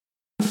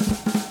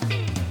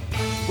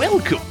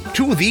Welcome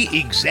to the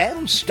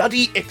Exam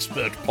Study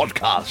Expert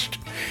Podcast,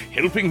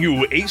 helping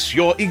you ace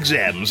your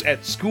exams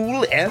at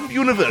school and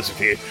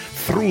university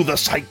through the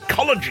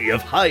psychology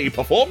of high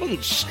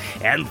performance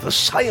and the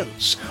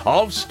science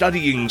of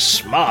studying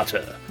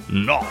smarter,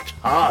 not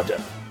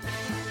harder.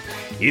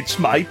 It's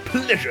my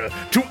pleasure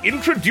to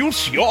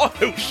introduce your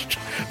host,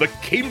 the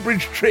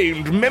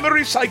Cambridge-trained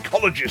memory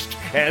psychologist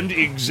and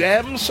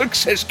exam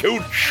success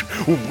coach,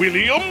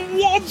 William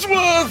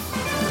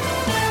Wadsworth.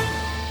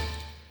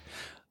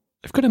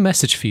 I've got a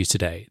message for you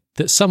today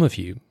that some of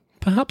you,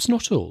 perhaps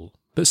not all,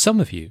 but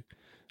some of you,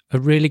 are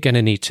really going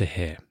to need to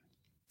hear.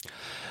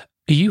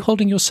 Are you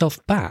holding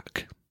yourself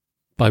back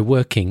by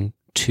working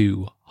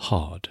too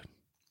hard?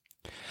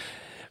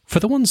 For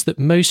the ones that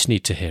most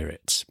need to hear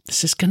it,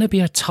 this is going to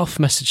be a tough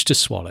message to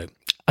swallow.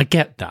 I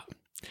get that.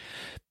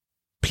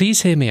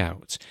 Please hear me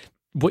out.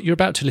 What you're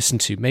about to listen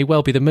to may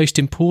well be the most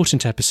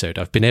important episode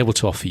I've been able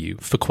to offer you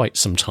for quite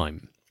some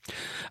time.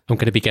 I'm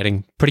going to be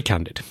getting pretty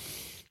candid.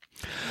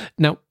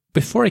 Now,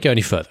 before I go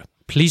any further,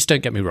 please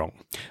don't get me wrong.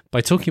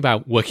 By talking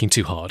about working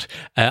too hard,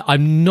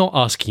 I'm not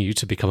asking you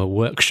to become a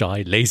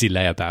work-shy, lazy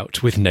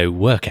layabout with no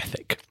work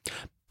ethic.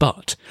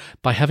 But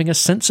by having a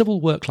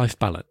sensible work-life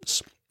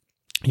balance,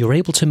 you're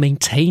able to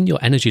maintain your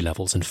energy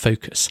levels and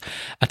focus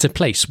at a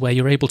place where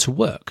you're able to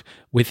work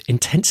with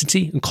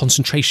intensity and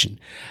concentration,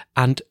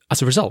 and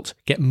as a result,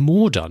 get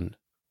more done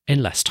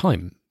in less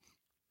time.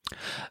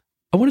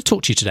 I want to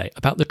talk to you today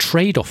about the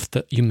trade-off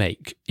that you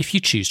make if you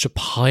choose to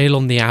pile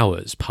on the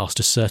hours past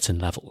a certain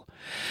level.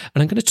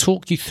 And I'm going to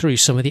talk you through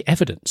some of the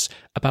evidence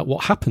about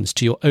what happens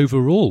to your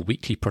overall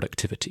weekly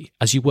productivity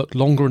as you work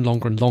longer and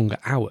longer and longer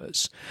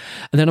hours.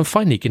 And then I'm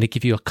finally going to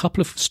give you a couple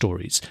of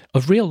stories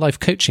of real-life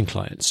coaching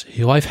clients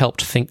who I've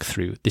helped think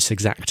through this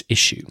exact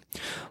issue,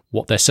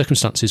 what their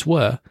circumstances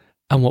were,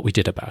 and what we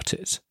did about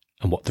it,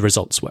 and what the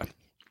results were.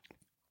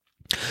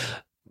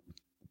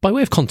 By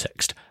way of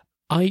context,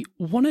 I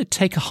want to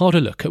take a harder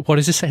look at what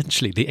is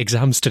essentially the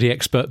exam study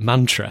expert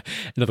mantra.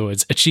 In other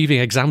words, achieving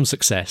exam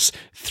success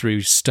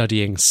through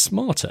studying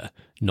smarter,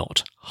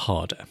 not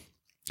harder.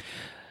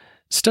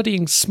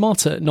 Studying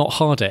smarter, not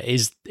harder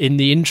is in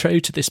the intro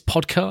to this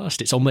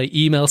podcast. It's on my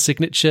email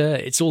signature.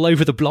 It's all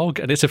over the blog.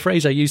 And it's a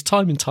phrase I use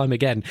time and time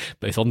again,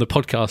 both on the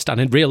podcast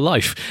and in real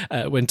life,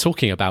 when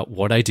talking about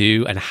what I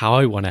do and how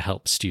I want to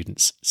help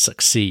students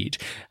succeed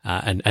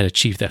and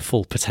achieve their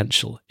full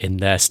potential in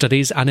their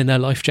studies and in their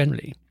life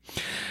generally.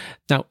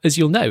 Now, as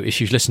you'll know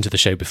if you've listened to the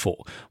show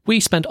before,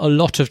 we spend a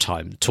lot of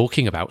time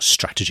talking about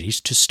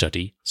strategies to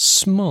study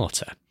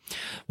smarter,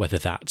 whether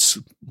that's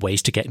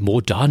ways to get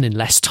more done in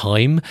less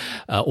time,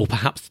 or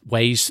perhaps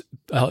ways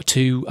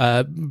to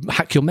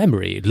hack your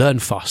memory, learn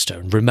faster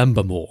and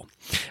remember more,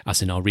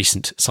 as in our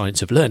recent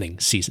Science of Learning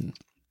season.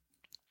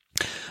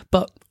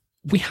 But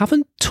we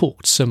haven't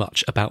talked so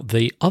much about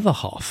the other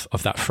half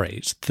of that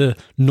phrase, the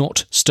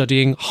not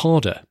studying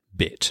harder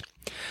bit.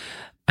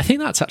 I think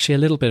that's actually a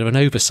little bit of an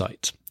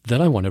oversight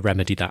that I want to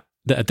remedy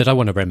that I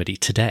want to remedy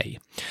today.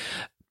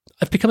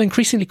 I've become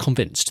increasingly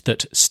convinced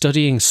that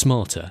studying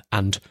smarter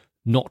and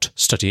not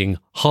studying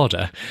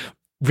harder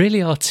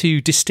really are two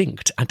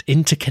distinct and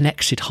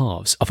interconnected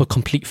halves of a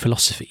complete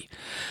philosophy.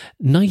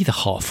 Neither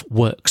half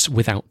works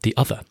without the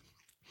other.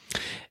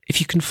 If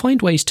you can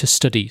find ways to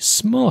study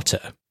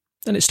smarter,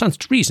 then it stands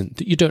to reason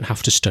that you don't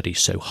have to study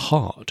so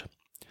hard.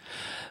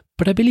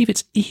 But I believe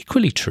it's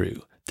equally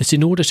true that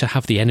in order to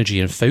have the energy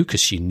and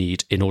focus you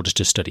need in order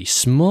to study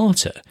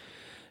smarter,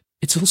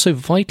 it's also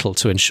vital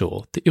to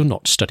ensure that you're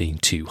not studying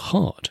too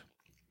hard.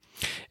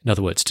 In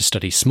other words, to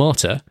study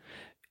smarter,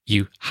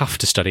 you have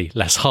to study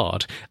less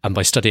hard, and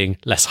by studying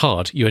less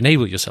hard, you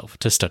enable yourself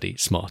to study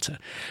smarter.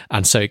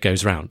 And so it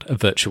goes round, a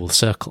virtual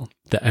circle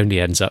that only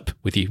ends up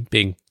with you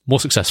being more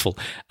successful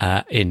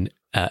in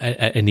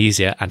an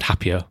easier and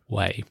happier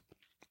way.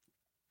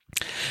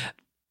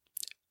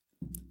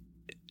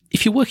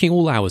 If you're working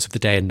all hours of the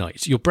day and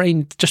night, your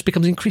brain just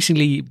becomes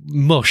increasingly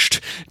mushed,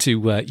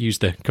 to use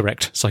the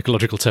correct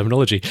psychological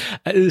terminology,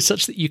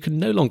 such that you can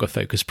no longer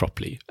focus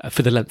properly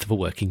for the length of a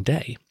working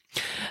day.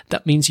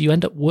 That means you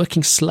end up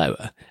working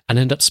slower and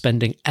end up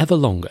spending ever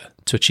longer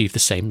to achieve the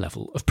same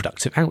level of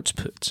productive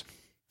output.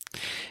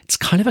 It's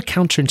kind of a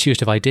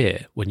counterintuitive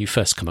idea when you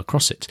first come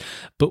across it,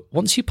 but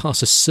once you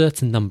pass a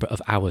certain number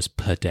of hours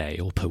per day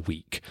or per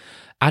week,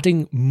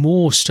 adding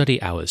more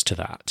study hours to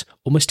that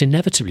almost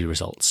inevitably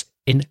results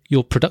in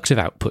your productive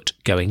output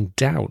going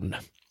down.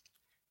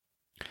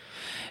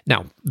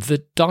 Now,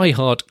 the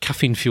die-hard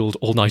caffeine-fueled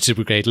all-nighter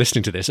brigade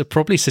listening to this are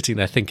probably sitting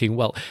there thinking,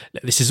 well,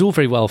 this is all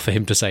very well for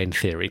him to say in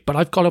theory, but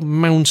I've got a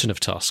mountain of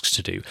tasks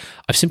to do.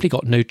 I've simply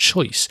got no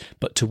choice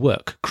but to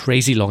work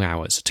crazy long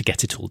hours to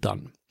get it all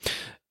done.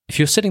 If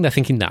you're sitting there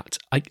thinking that,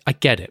 I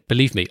get it.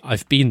 Believe me,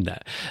 I've been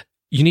there.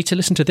 You need to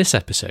listen to this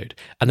episode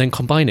and then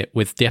combine it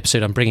with the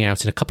episode I'm bringing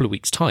out in a couple of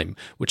weeks' time,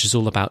 which is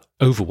all about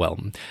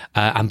overwhelm.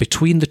 And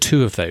between the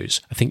two of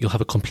those, I think you'll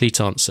have a complete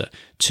answer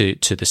to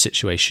the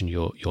situation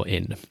you're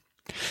in.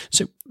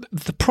 So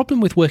the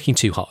problem with working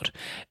too hard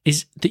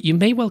is that you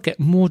may well get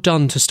more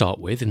done to start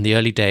with in the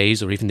early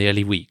days or even the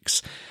early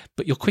weeks,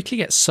 but you'll quickly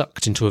get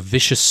sucked into a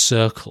vicious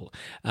circle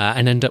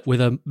and end up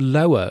with a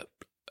lower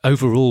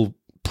overall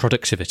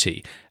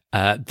productivity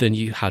than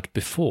you had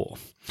before.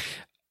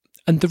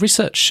 And the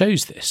research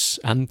shows this.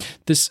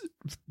 There's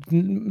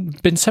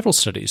been several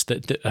studies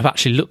that have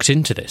actually looked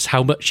into this,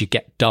 how much you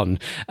get done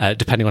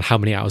depending on how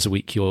many hours a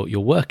week you're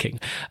working.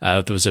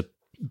 There was a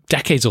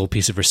decades-old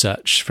piece of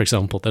research, for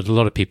example, that a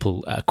lot of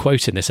people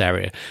quote in this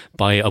area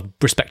by a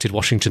respected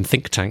Washington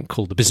think tank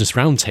called the Business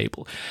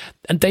Roundtable.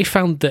 And they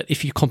found that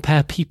if you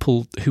compare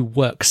people who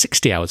work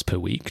 60 hours per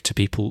week to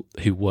people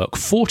who work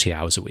 40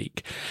 hours a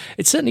week,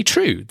 it's certainly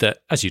true that,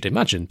 as you'd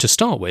imagine, to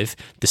start with,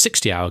 the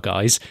 60-hour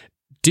guys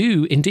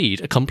do indeed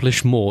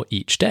accomplish more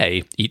each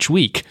day, each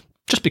week,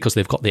 just because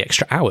they've got the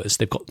extra hours,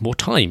 they've got more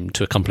time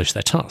to accomplish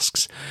their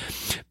tasks.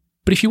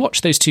 But if you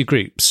watch those two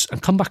groups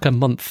and come back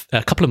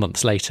a couple of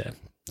months later,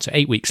 so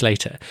 8 weeks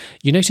later,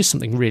 you notice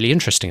something really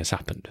interesting has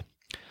happened.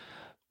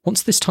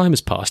 Once this time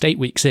has passed, 8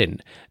 weeks in,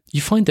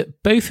 you find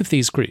that both of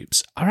these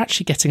groups are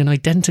actually getting an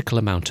identical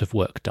amount of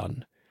work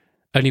done.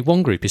 Only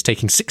one group is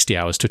taking 60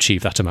 hours to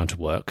achieve that amount of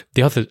work.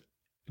 The other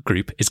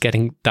group is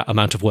getting that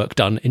amount of work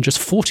done in just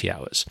 40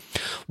 hours.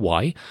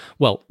 Why?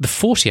 Well, the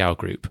 40-hour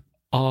group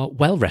are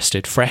well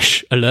rested,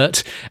 fresh,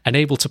 alert, and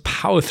able to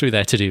power through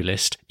their to-do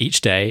list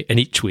each day and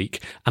each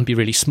week and be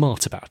really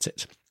smart about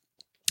it.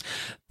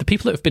 The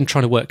people that have been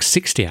trying to work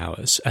 60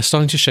 hours are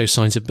starting to show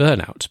signs of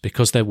burnout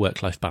because their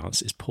work-life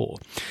balance is poor.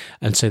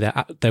 And so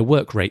their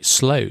work rate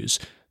slows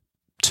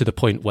to the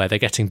point where they're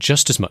getting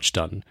just as much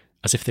done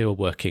as if they were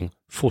working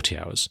 40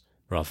 hours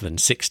rather than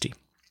 60.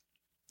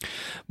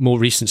 More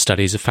recent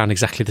studies have found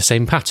exactly the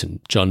same pattern.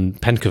 John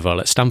Penkerval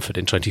at Stanford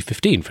in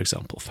 2015, for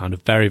example, found a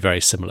very,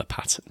 very similar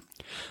pattern.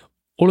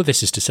 All of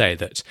this is to say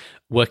that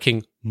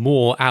working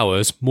more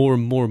hours, more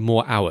and more and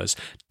more hours,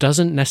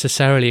 doesn't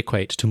necessarily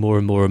equate to more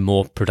and more and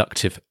more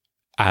productive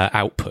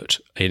output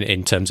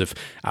in terms of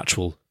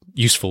actual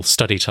useful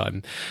study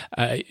time.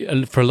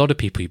 For a lot of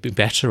people, you'd be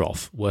better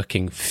off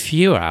working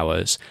fewer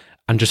hours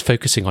and just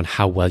focusing on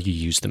how well you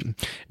use them.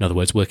 In other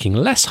words, working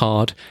less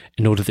hard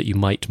in order that you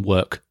might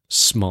work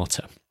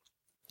smarter.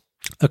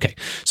 Okay,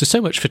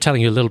 so much for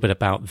telling you a little bit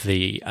about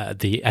the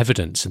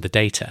evidence and the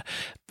data.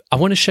 I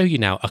want to show you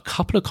now a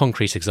couple of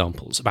concrete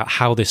examples about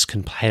how this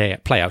can play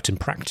out in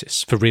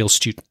practice for real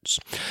students.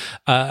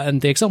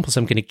 And the examples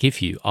I'm going to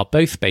give you are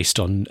both based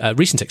on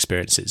recent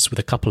experiences with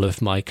a couple of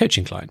my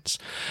coaching clients.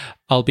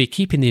 I'll be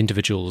keeping the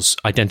individuals'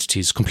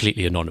 identities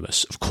completely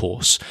anonymous, of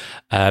course,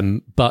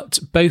 but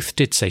both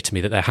did say to me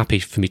that they're happy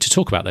for me to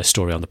talk about their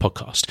story on the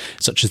podcast,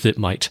 such as that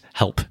might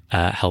help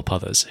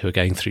others who are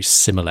going through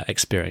similar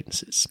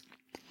experiences.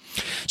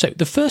 So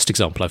the first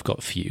example I've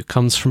got for you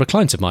comes from a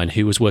client of mine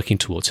who was working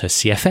towards her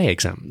CFA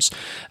exams.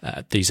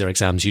 These are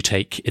exams you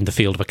take in the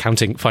field of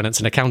accounting, finance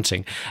and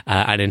accounting.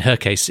 And in her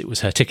case, it was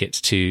her ticket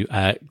to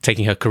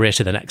taking her career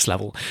to the next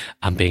level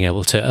and being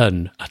able to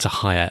earn at a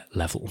higher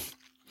level.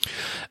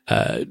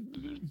 My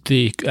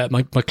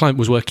client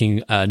was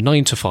working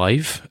 9 to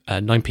 5,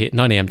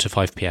 9 a.m. to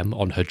 5 p.m.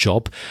 on her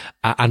job,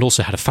 and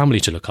also had a family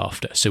to look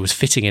after, so was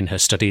fitting in her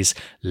studies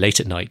late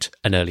at night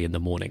and early in the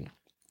morning.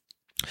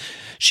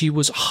 She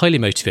was highly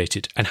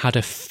motivated and had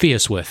a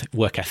fierce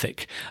work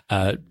ethic,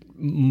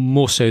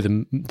 more so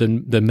than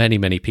many,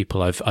 many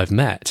people I've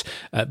met,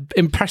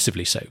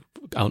 impressively so,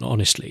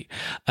 honestly.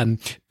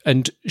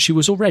 And she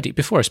was already,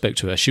 before I spoke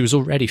to her, she was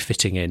already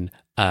fitting in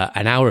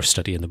an hour of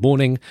study in the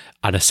morning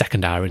and a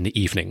second hour in the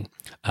evening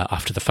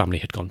after the family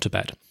had gone to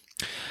bed.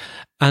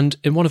 And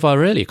in one of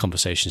our earlier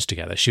conversations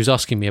together, she was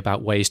asking me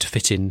about ways to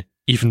fit in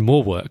even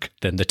more work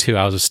than the 2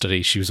 hours of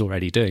study she was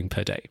already doing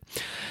per day.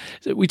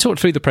 So we talked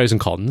through the pros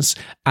and cons,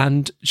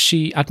 and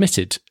she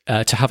admitted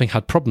to having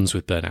had problems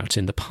with burnout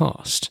in the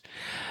past.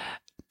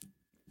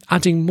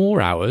 Adding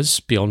more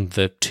hours beyond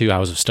the 2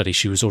 hours of study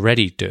she was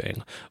already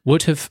doing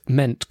would have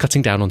meant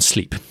cutting down on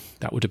sleep.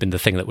 That would have been the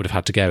thing that would have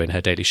had to go in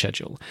her daily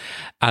schedule.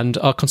 And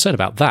our concern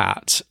about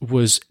that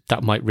was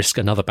that might risk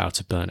another bout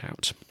of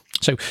burnout.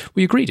 So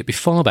we agreed it'd be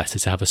far better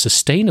to have a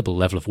sustainable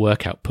level of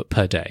work output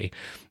per day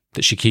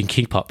that she can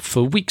keep up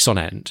for weeks on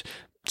end,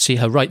 see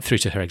her right through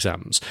to her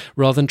exams,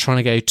 rather than trying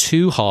to go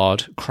too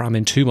hard, cram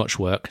in too much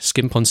work,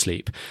 skimp on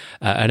sleep,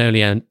 and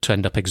only to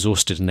end up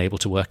exhausted and able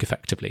to work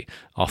effectively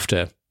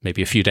after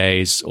maybe a few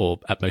days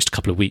or at most a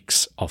couple of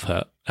weeks of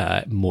her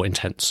more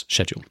intense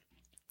schedule.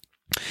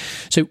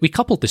 So we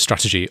coupled this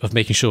strategy of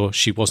making sure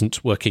she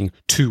wasn't working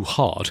too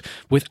hard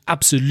with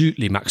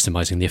absolutely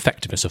maximising the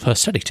effectiveness of her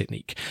study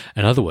technique.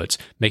 In other words,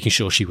 making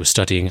sure she was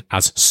studying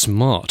as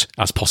smart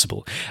as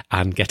possible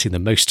and getting the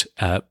most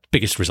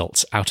biggest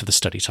results out of the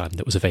study time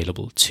that was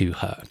available to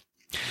her.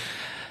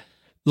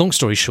 Long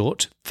story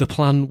short, the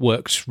plan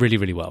worked really,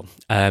 really well,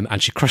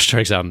 and she crushed her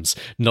exams,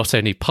 not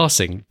only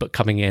passing, but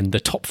coming in the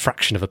top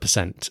fraction of a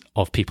percent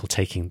of people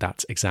taking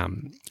that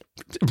exam.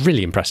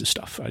 Really impressive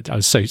stuff. I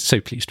was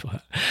so pleased for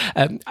her.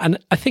 And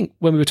I think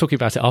when we were talking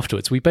about it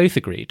afterwards, we both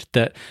agreed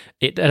that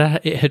it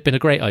had been a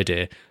great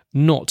idea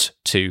not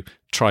to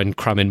try and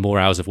cram in more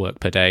hours of work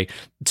per day.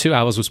 2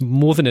 hours was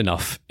more than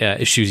enough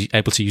if she was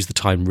able to use the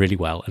time really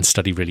well and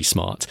study really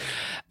smart.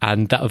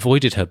 And that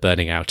avoided her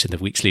burning out in the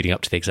weeks leading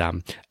up to the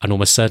exam and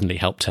almost certainly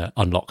helped her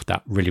unlock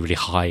that really, really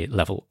high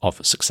level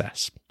of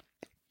success.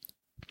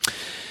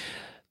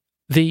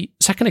 The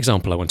second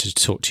example I wanted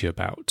to talk to you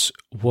about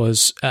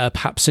was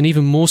perhaps an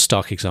even more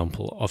stark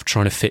example of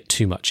trying to fit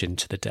too much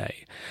into the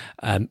day.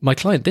 My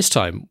client this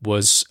time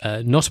was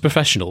not a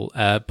professional,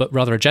 but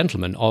rather a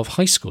gentleman of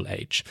high school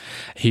age.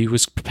 He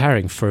was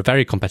preparing for a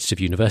very competitive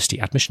university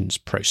admissions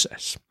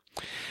process.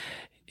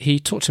 He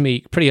talked to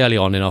me pretty early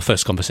on in our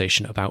first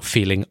conversation about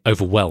feeling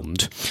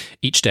overwhelmed.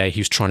 Each day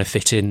he was trying to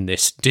fit in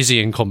this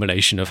dizzying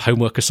combination of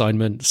homework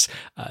assignments,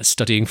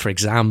 studying for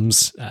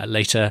exams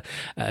later,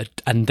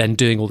 and then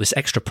doing all this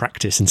extra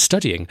practice and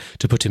studying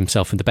to put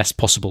himself in the best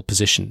possible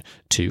position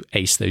to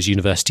ace those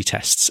university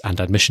tests and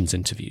admissions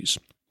interviews.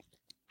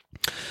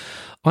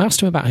 I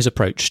asked him about his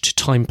approach to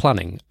time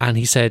planning, and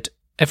he said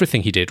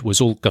everything he did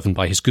was all governed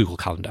by his Google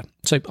Calendar.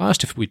 So I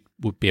asked if we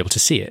would be able to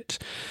see it.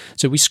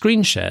 So we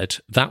screen shared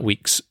that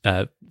week's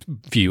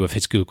view of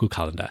his Google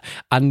Calendar,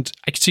 and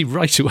I could see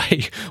right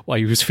away why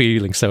he was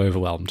feeling so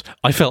overwhelmed.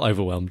 I felt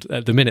overwhelmed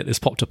the minute this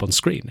popped up on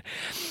screen.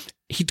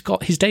 He'd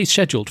got his day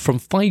scheduled from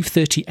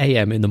 5:30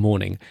 a.m. in the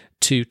morning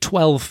to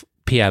 12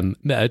 p.m.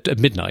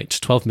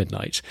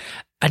 Midnight,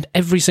 and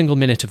every single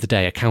minute of the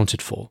day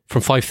accounted for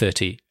from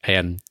 5:30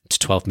 a.m. to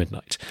 12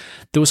 midnight.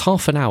 There was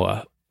half an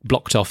hour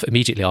blocked off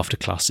immediately after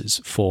classes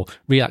for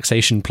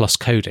relaxation plus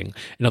coding.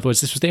 In other words,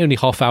 this was the only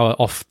half hour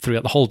off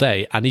throughout the whole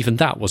day, and even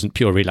that wasn't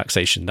pure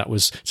relaxation. That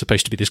was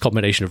supposed to be this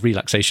combination of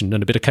relaxation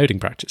and a bit of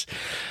coding practice.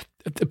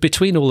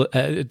 Between all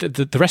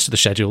the rest of the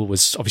schedule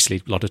was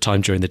obviously a lot of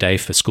time during the day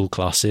for school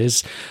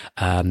classes.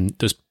 There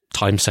was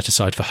time set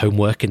aside for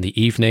homework in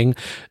the evening,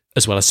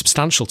 as well as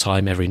substantial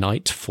time every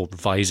night for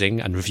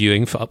revising and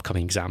reviewing for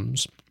upcoming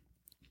exams.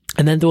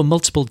 And then there were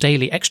multiple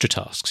daily extra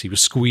tasks he was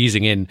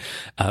squeezing in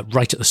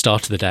right at the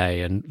start of the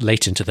day and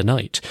late into the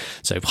night.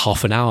 So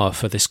half an hour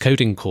for this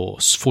coding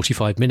course,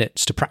 45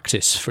 minutes to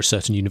practice for a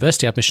certain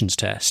university admissions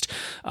test,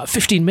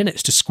 15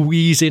 minutes to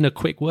squeeze in a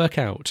quick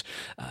workout,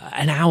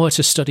 an hour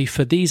to study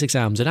for these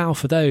exams, an hour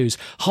for those,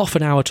 half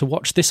an hour to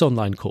watch this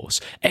online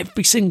course,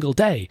 every single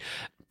day.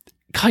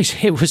 Guys,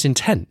 it was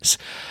intense.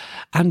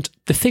 And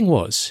the thing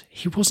was,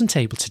 he wasn't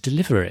able to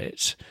deliver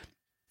it.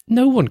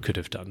 No one could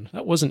have done.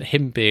 It wasn't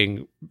him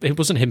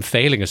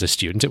failing as a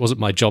student. It wasn't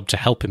my job to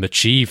help him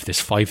achieve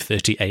this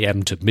 5:30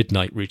 a.m. to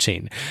midnight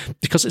routine,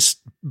 because it's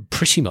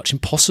pretty much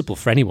impossible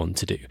for anyone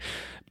to do.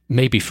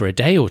 Maybe for a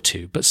day or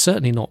two, but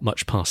certainly not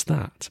much past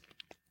that.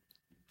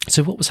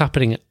 So what was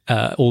happening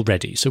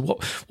already? So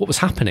what was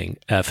happening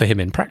for him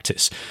in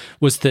practice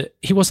was that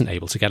he wasn't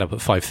able to get up at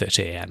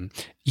 5:30 a.m.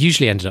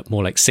 Usually ended up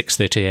more like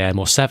 6:30 a.m.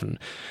 or 7,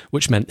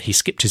 which meant he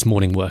skipped his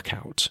morning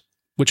workout,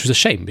 which was a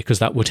shame because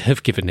that would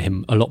have given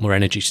him a lot more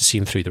energy to see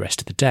him through the rest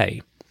of the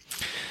day.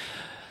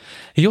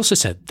 He also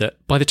said that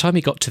by the time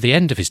he got to the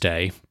end of his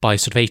day, by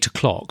sort of 8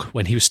 o'clock,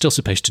 when he was still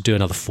supposed to do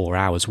another 4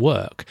 hours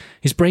work,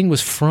 his brain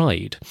was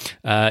fried.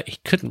 He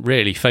couldn't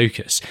really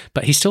focus,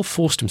 but he still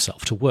forced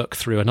himself to work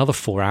through another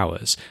 4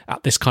 hours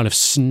at this kind of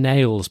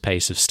snail's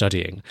pace of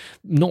studying,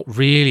 not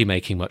really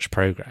making much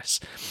progress,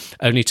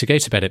 only to go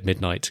to bed at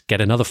midnight, get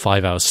another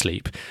 5 hours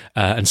sleep,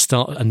 and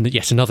start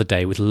yet another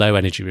day with low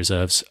energy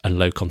reserves and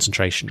low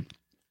concentration.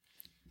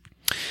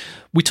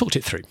 We talked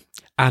it through,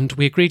 and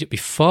we agreed it'd be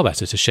far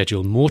better to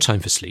schedule more time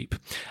for sleep,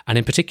 and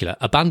in particular,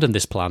 abandon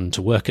this plan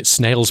to work at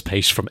snail's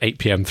pace from 8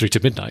 p.m. through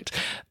to midnight,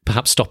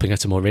 perhaps stopping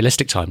at a more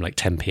realistic time like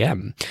 10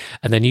 p.m,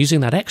 and then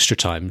using that extra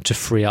time to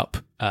free up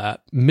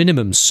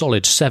minimum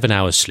solid 7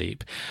 hours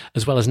sleep,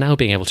 as well as now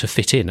being able to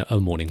fit in a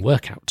morning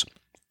workout.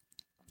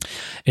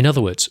 In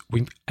other words,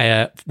 we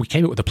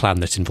came up with a plan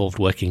that involved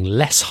working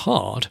less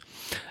hard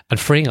and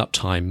freeing up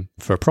time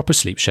for a proper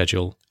sleep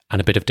schedule and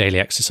a bit of daily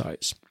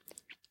exercise.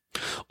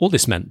 All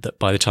this meant that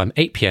by the time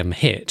 8 p.m.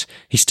 hit,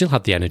 he still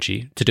had the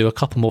energy to do a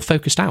couple more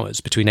focused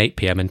hours between 8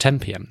 p.m. and 10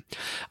 p.m,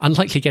 and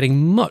likely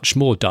getting much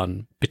more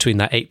done between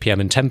that 8 p.m.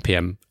 and 10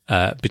 p.m,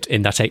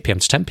 in that 8 p.m.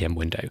 to 10 p.m.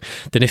 window,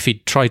 than if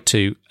he'd tried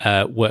to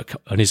work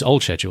on his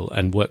old schedule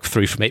and work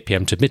through from 8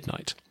 p.m. to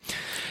midnight.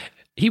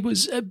 He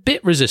was a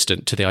bit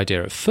resistant to the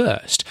idea at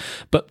first,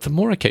 but the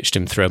more I coached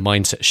him through a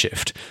mindset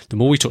shift, the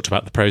more we talked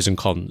about the pros and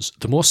cons,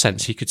 the more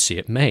sense he could see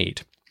it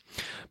made.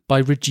 By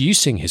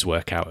reducing his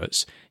work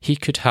hours, he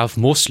could have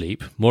more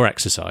sleep, more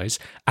exercise,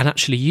 and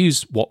actually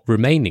use what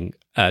remaining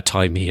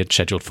time he had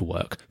scheduled for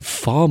work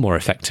far more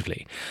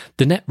effectively.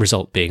 The net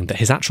result being that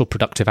his actual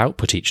productive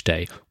output each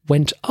day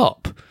went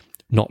up,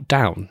 not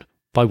down,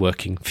 by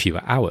working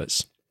fewer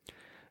hours.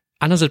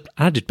 And as an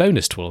added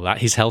bonus to all of that,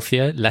 he's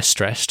healthier, less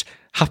stressed,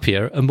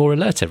 happier, and more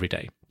alert every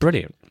day.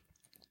 Brilliant.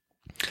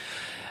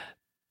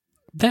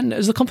 Then,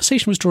 as the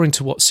conversation was drawing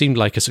to what seemed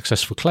like a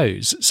successful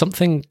close,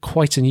 something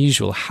quite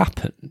unusual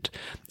happened.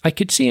 I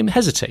could see him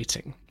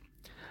hesitating.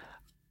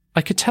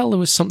 I could tell there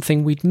was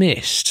something we'd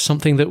missed,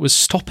 something that was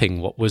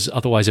stopping what was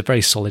otherwise a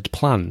very solid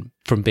plan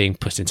from being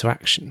put into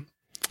action.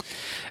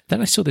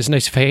 Then I saw this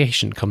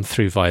notification come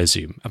through via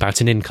Zoom about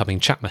an incoming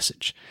chat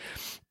message.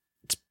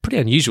 It's pretty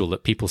unusual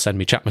that people send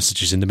me chat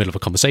messages in the middle of a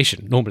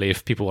conversation. Normally,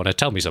 if people want to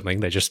tell me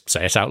something, they just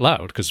say it out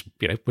loud because,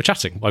 we're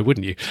chatting. Why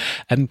wouldn't you?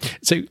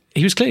 So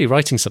he was clearly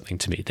writing something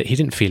to me that he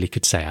didn't feel he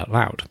could say out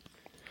loud.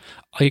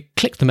 I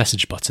clicked the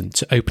message button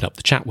to open up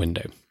the chat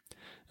window.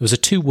 It was a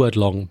 2-word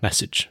long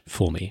message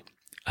for me.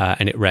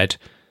 And it read,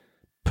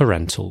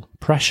 parental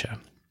pressure.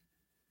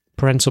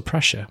 Parental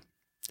pressure.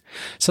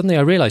 Suddenly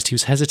I realised he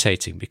was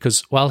hesitating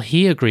because while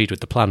he agreed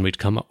with the plan we'd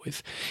come up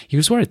with, he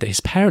was worried that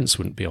his parents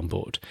wouldn't be on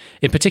board.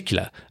 In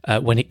particular,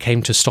 when it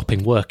came to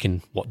stopping work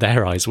in what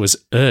their eyes was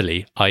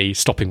early, i.e.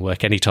 stopping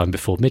work any time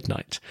before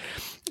midnight.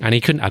 And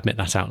he couldn't admit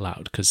that out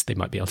loud because they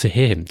might be able to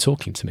hear him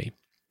talking to me.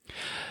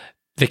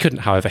 They couldn't,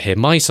 however, hear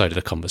my side of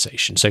the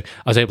conversation, so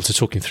I was able to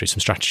talk him through some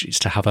strategies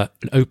to have an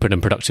open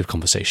and productive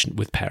conversation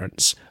with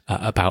parents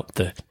about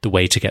the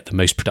way to get the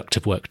most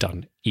productive work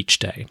done each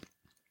day.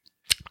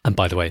 And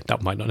by the way,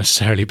 that might not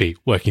necessarily be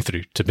working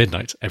through to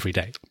midnight every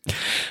day.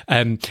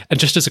 And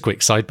just as a quick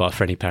sidebar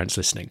for any parents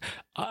listening,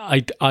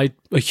 I'm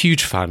a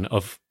huge fan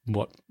of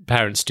what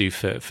parents do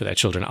for their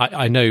children.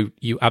 I know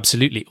you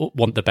absolutely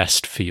want the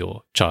best for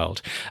your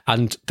child,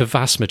 and the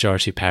vast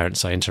majority of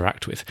parents I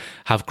interact with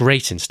have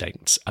great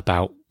instincts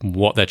about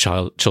what their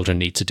children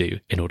need to do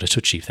in order to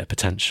achieve their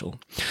potential.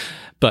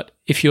 But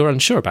if you're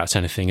unsure about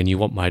anything and you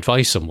want my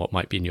advice on what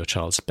might be in your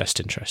child's best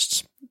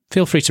interests,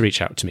 feel free to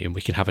reach out to me and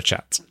we can have a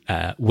chat.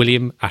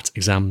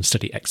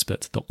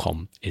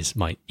 William@examstudyexpert.com is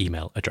my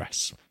email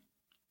address.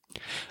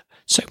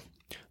 So,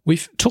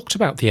 we've talked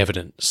about the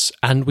evidence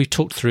and we've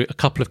talked through a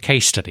couple of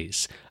case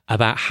studies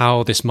about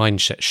how this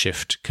mindset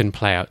shift can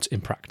play out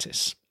in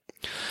practice.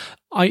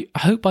 I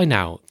hope by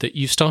now that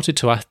you've started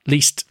to at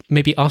least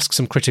maybe ask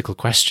some critical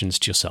questions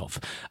to yourself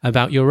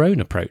about your own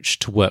approach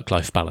to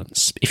work-life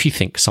balance if you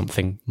think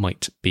something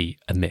might be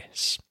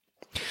amiss.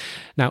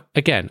 Now,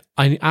 again,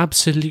 I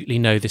absolutely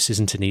know this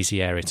isn't an easy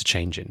area to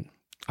change in.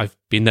 I've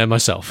been there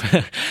myself.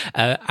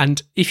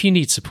 And if you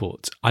need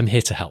support, I'm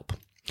here to help.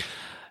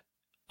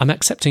 I'm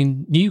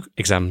accepting new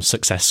exam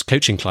success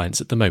coaching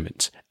clients at the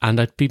moment, and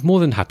I'd be more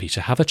than happy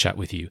to have a chat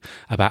with you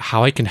about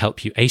how I can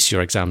help you ace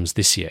your exams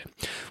this year,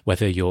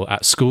 whether you're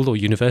at school or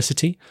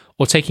university,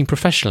 or taking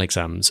professional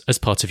exams as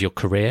part of your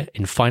career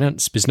in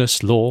finance,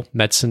 business, law,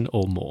 medicine,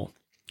 or more.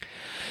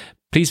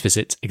 Please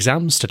visit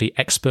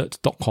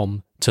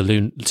examstudyexpert.com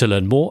to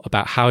learn more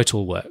about how it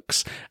all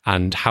works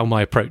and how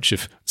my approach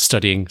of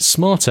studying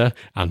smarter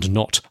and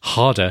not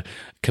harder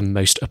can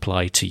most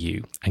apply to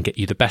you and get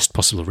you the best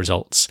possible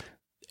results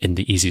in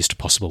the easiest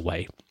possible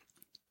way.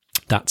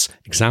 That's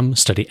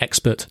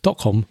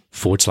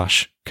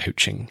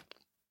examstudyexpert.com/coaching.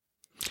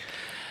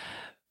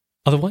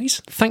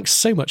 Otherwise, thanks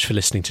so much for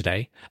listening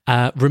today.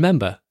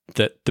 Remember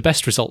that the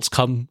best results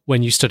come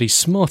when you study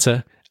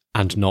smarter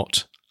and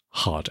not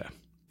harder.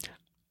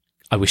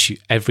 I wish you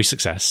every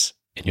success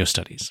in your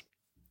studies.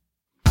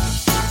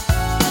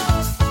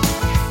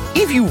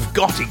 If you've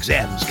got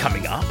exams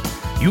coming up,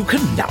 you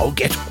can now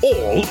get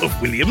all of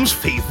William's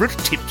favourite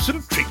tips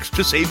and tricks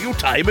to save you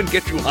time and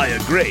get you higher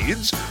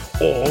grades,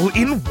 all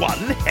in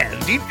one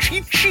handy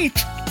cheat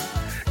sheet.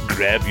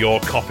 Grab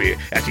your copy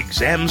at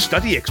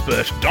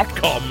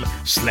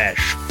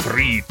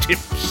examstudyexpert.com/free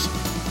tips.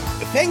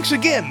 Thanks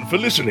again for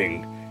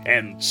listening,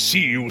 and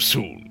see you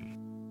soon.